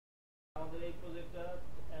এই প্রজেক্টটা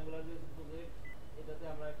AngularJs project, এটাতে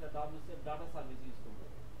আমরা একটা Wcf Data Service ইউজ করব।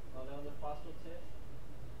 তাহলে আমাদের ফার্স্ট হচ্ছে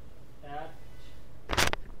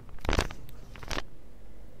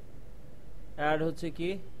অ্যাড হচ্ছে কি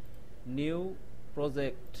new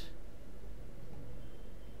project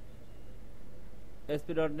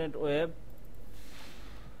ASP.NET Web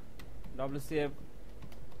Wcf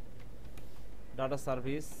Data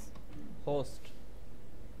Service host।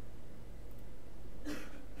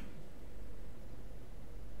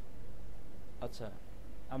 আচ্ছা,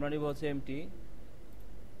 আমরা নিব হচ্ছে এমটি।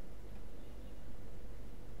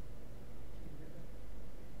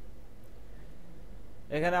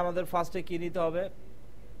 এখানে আমাদের ফার্স্টে কি নিতে হবে,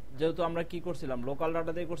 যেহেতু আমরা কি করছিলাম লোকাল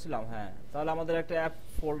ডাটা দিয়ে করছিলাম, হ্যাঁ, তাহলে আমাদের একটা app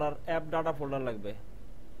folder, app data folder লাগবে।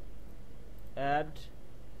 Add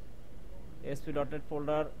ASP.NET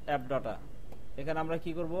folder app data. এখানে আমরা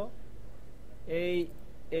কি করব,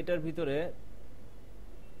 এইটার ভিতরে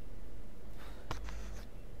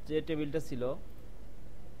যে টেবিলটা ছিল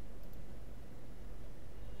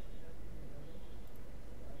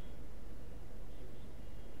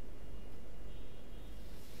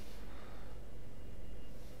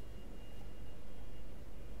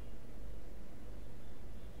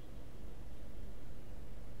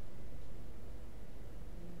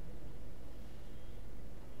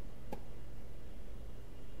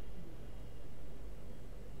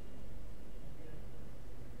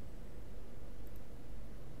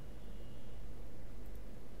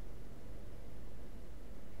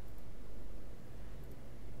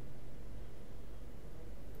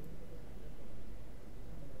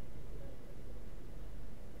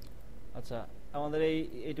আচ্ছা, আমাদের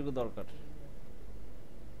এইটুকু দরকার।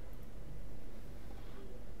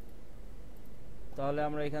 তাহলে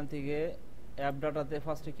আমরা এখান থেকে অ্যাপ ডাটাতে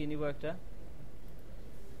ফার্স্টে কি নিব, একটা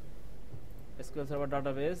SQL server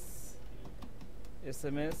database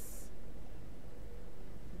SMS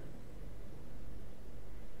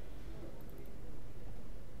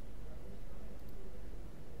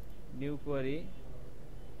new query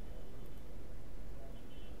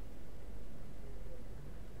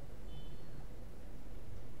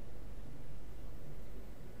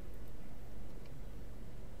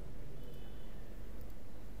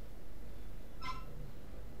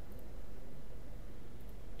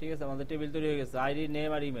ঠিক আছে, আমাদের টেবিল তৈরি হয়ে গেছে, আইডি,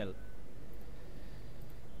 নেম আর ইমেল।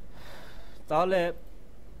 তাহলে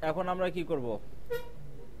এখন আমরা কি করব,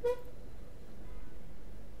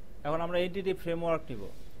 এখন আমরা এন্টিটি ফ্রেমওয়ার্ক নিব।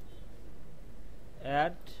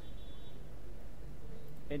 Add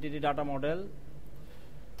entity data model,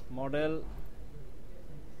 model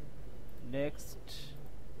next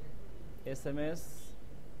SMS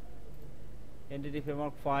entity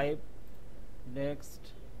framework 5 next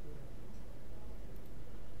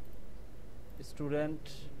student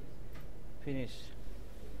finish.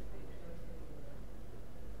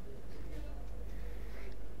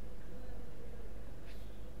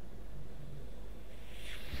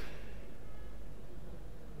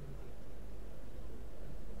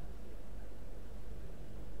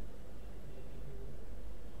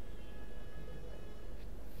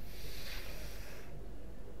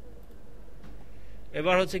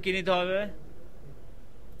 এবার হচ্ছে কি নিতে হবে,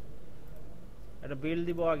 একটা বিল্ড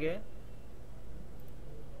দিব আগে।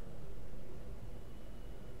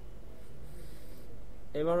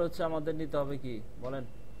 এবার হচ্ছে আমাদের নিতে হবে কি বলেন,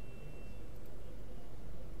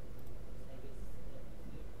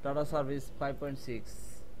 ডাটা সার্ভিস 5.6।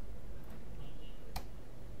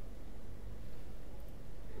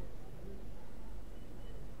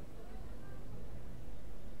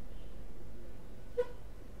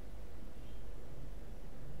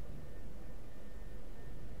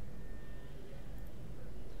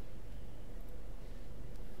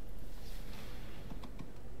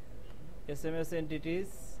 SMS এন্টিটিস,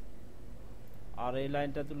 আর এই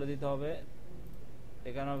লাইনটা তুলে দিতে হবে।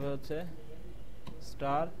 এখানে হবে হচ্ছে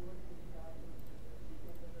স্টার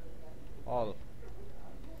অল।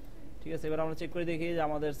 ঠিক আছে, এবার আমরা চেক করে দেখি যে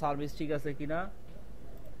আমাদের সার্ভিস ঠিক আছে কিনা।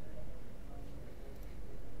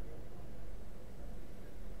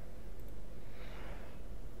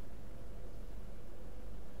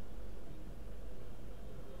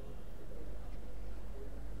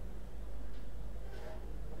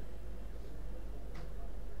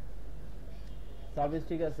 সার্ভিস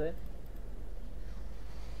ঠিক আছে,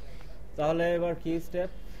 তাহলে এবার কি স্টেপ,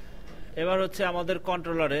 এবার হচ্ছে আমাদের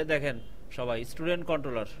কন্ট্রোলারে দেখেন সবাই স্টুডেন্ট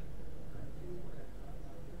কন্ট্রোলার।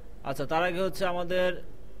 আচ্ছা, তার আগে হচ্ছে আমাদের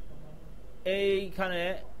এইখানে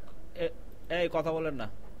এই কথা বলেন না,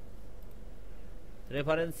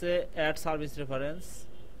 রেফারেন্সে অ্যাড সার্ভিস রেফারেন্স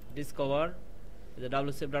ডিসকভার যে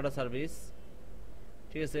WCF ডাটা সার্ভিস।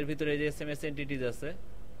 ঠিক আছে, এর ভিতরে এই যে SMS এন্টিটিজ আছে,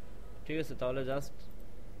 ঠিক আছে, তাহলে জাস্ট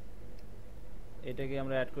এটাকে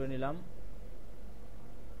আমরা অ্যাড করে নিলাম।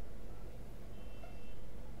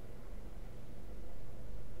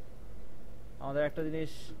 আমাদের একটা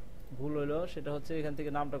জিনিস ভুল হইলো, সেটা হচ্ছে এখান থেকে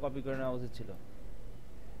নামটা কপি করে নেওয়া উচিত ছিল।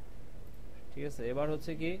 ঠিক আছে, এবার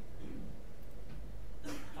হচ্ছে কি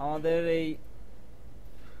আমাদের এই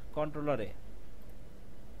কন্ট্রোলারে,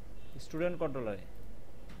 স্টুডেন্ট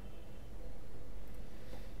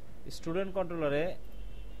কন্ট্রোলারে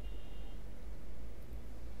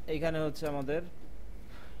এইখানে হচ্ছে আমাদের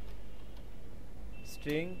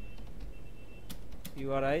স্ট্রিং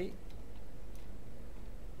ইউআরআই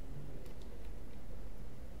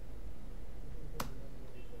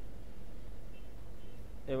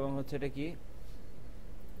এবং হচ্ছে এটা কি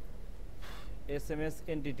এসএমএস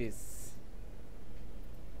এন্টিটিস,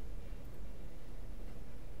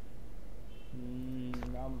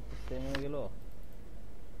 নাম সেম হয়ে গেল।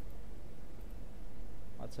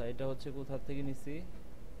 আচ্ছা, এটা হচ্ছে কোথা থেকে নিছি,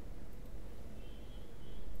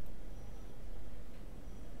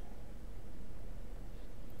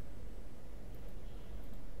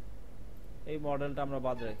 এই মডেলটা আমরা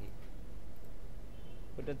বাদ রাখি,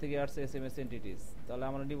 ওইটা থেকে আসছে এসএমএস এন্টিটিস। তাহলে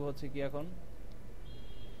আমরা নিব হচ্ছে কি এখন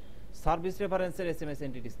সার্ভিস রেফারেন্সের এসএমএস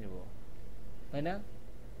এন্টিটিস নিব, তাই না?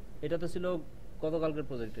 এটা তো ছিল গতকালকের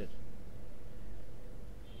প্রজেক্টের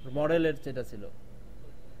মডেলের, যেটা ছিল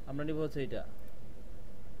আমরা নিব হচ্ছে এটা।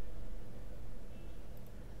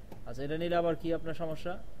 আচ্ছা, এটা নিলে আবার কি আপনার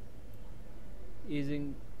সমস্যা,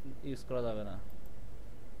 ইউজ করা যাবে না।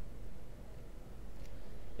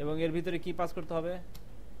 এবং এর ভিতরে কি পাস করতে হবে,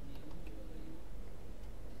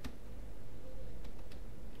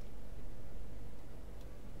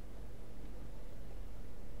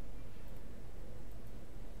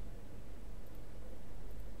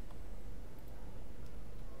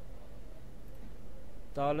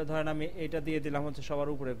 তাহলে ধরেন আমি এটা দিয়ে দিলাম হচ্ছে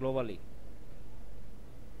সবার উপরে গ্লোবালি।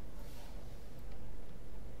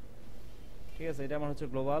 ঠিক আছে, এটা আমার হচ্ছে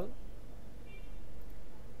গ্লোবাল।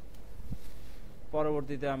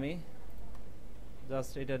 পরবর্তীতে আমি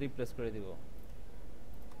জাস্ট এটা রিপ্লেস করে দিব।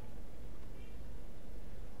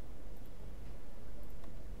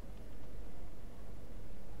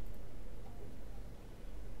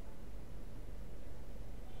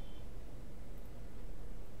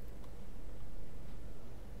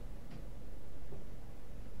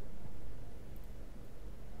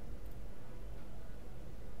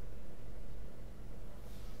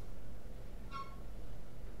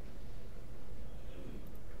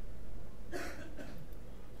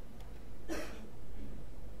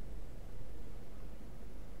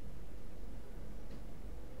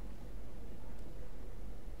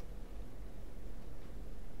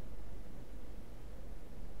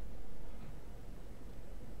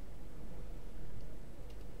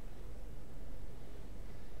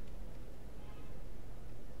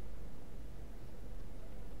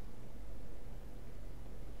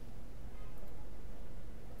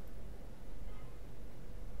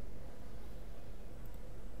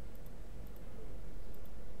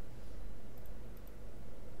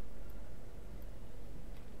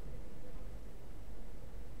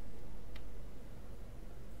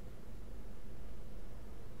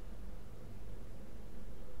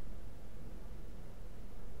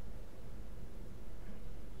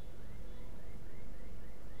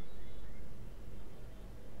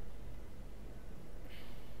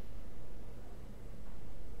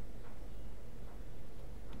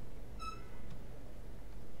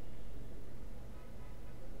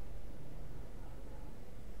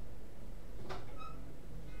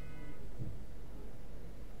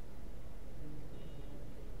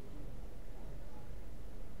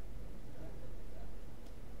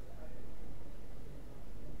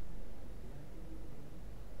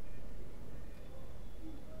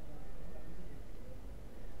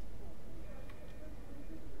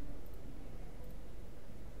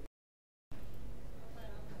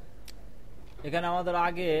 এখানে আমাদের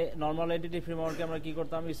আগে নরমাল এন্টিটি ফ্রেমওয়ার্কে আমরা কি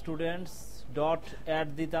করতাম, স্টুডেন্টস ডট অ্যাড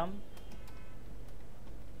দিতাম,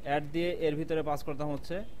 অ্যাড দিয়ে এর ভিতরে পাস করতাম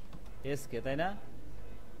হচ্ছে এসকে, তাই না?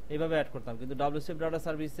 এইভাবে অ্যাড করতাম। কিন্তু wcf ডাটা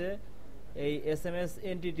সার্ভিসে এই এসএমএস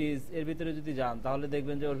এন্টিটিস এর ভিতরে যদি যান তাহলে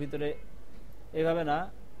দেখবেন যে ওর ভিতরে এইভাবে না,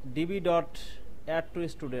 DB dot add to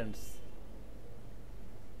students,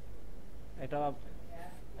 এটা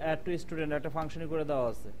অ্যাড টু স্টুডেন্ট একটা ফাংশনই করে দেওয়া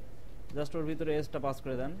আছে, জাস্ট ওর ভিতরে এসটা পাস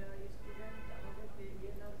করে দেন।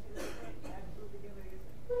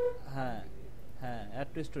 হ্যাঁ হ্যাঁ, অ্যাড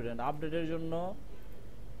টু স্টুডেন্ট আপডেটের জন্য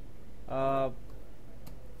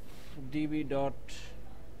DB dot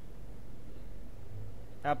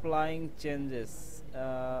applying changes,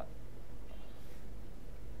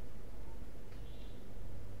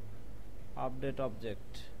 update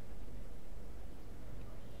object.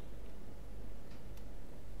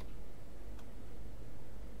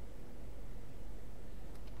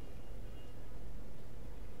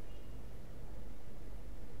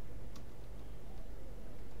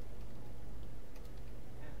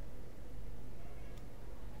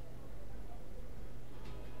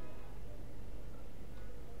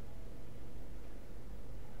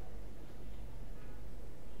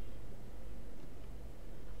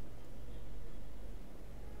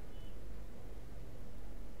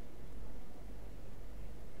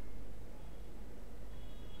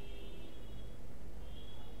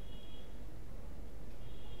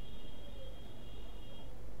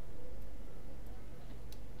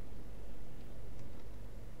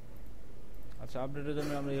 আচ্ছা, আপডেটের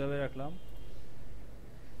জন্য আমরা এইভাবে রাখলাম।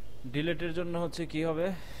 ডিলেটের জন্য হচ্ছে কি হবে,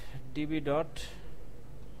 DB dot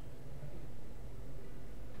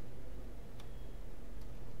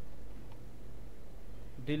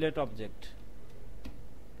delete object.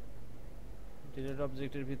 Delete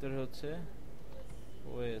অবজেক্টের ভিতরে হচ্ছে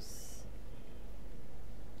ওএস।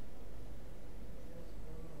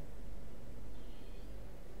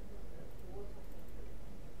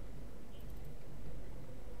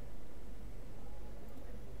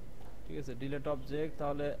 ঠিক আছে, ডিলেট অবজেক্ট।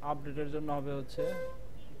 তাহলে আপডেটের জন্য হবে হচ্ছে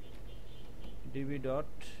ডিবি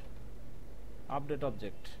ডট আপডেট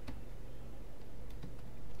অবজেক্ট।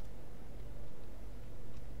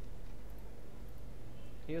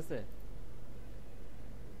 ঠিক আছে,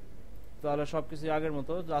 তাহলে সবকিছু আগের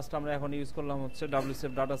মতো, জাস্ট আমরা এখন ইউজ করলাম হচ্ছে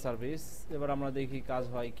wcf ডাটা সার্ভিস। এবার আমরা দেখি কাজ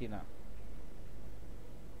হয় কিনা।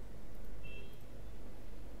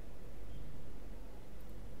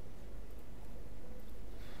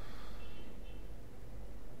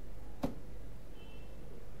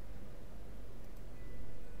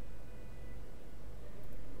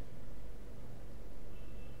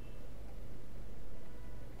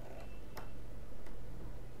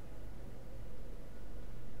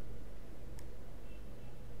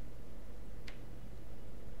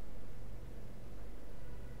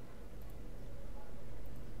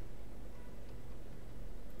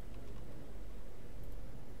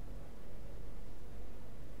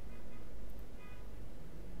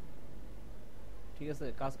 ঠিক আছে,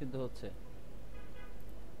 কাজ কিন্তু হচ্ছে।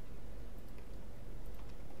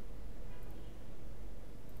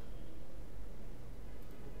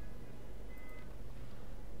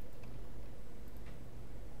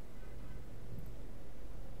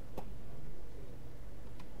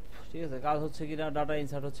 ঠিক আছে, কাজ হচ্ছে কিনা, ডাটা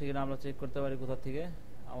ইনসার্ট হচ্ছে কিনা আমরা চেক করতে পারি কোথা থেকে।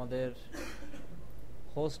 আমাদের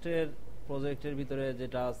হোস্টের প্রজেক্টের ভিতরে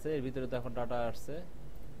যেটা আছে, এর ভিতরে তো এখন ডাটা আসছে,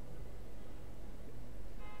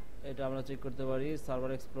 এটা আমরা চেক করতে পারি।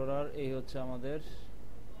 সার্ভার এক্সপ্লোরার, এই হচ্ছে আমাদের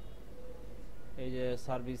এই যে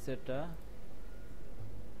সার্ভিসেরটা,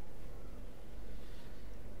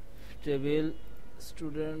 table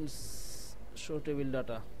students show table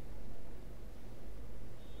data.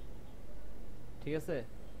 ঠিক আছে,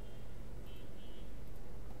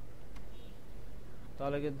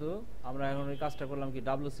 তাহলে কিন্তু আমরা এখন এই কাজটা করলাম কি,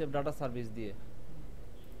 wcf ডাটা সার্ভিস দিয়ে।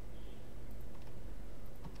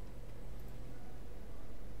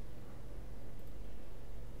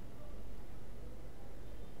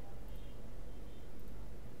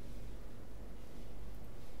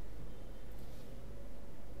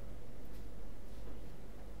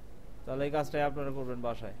 তাহলে এই কাজটাই আপনারা করবেন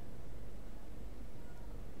বাসায়।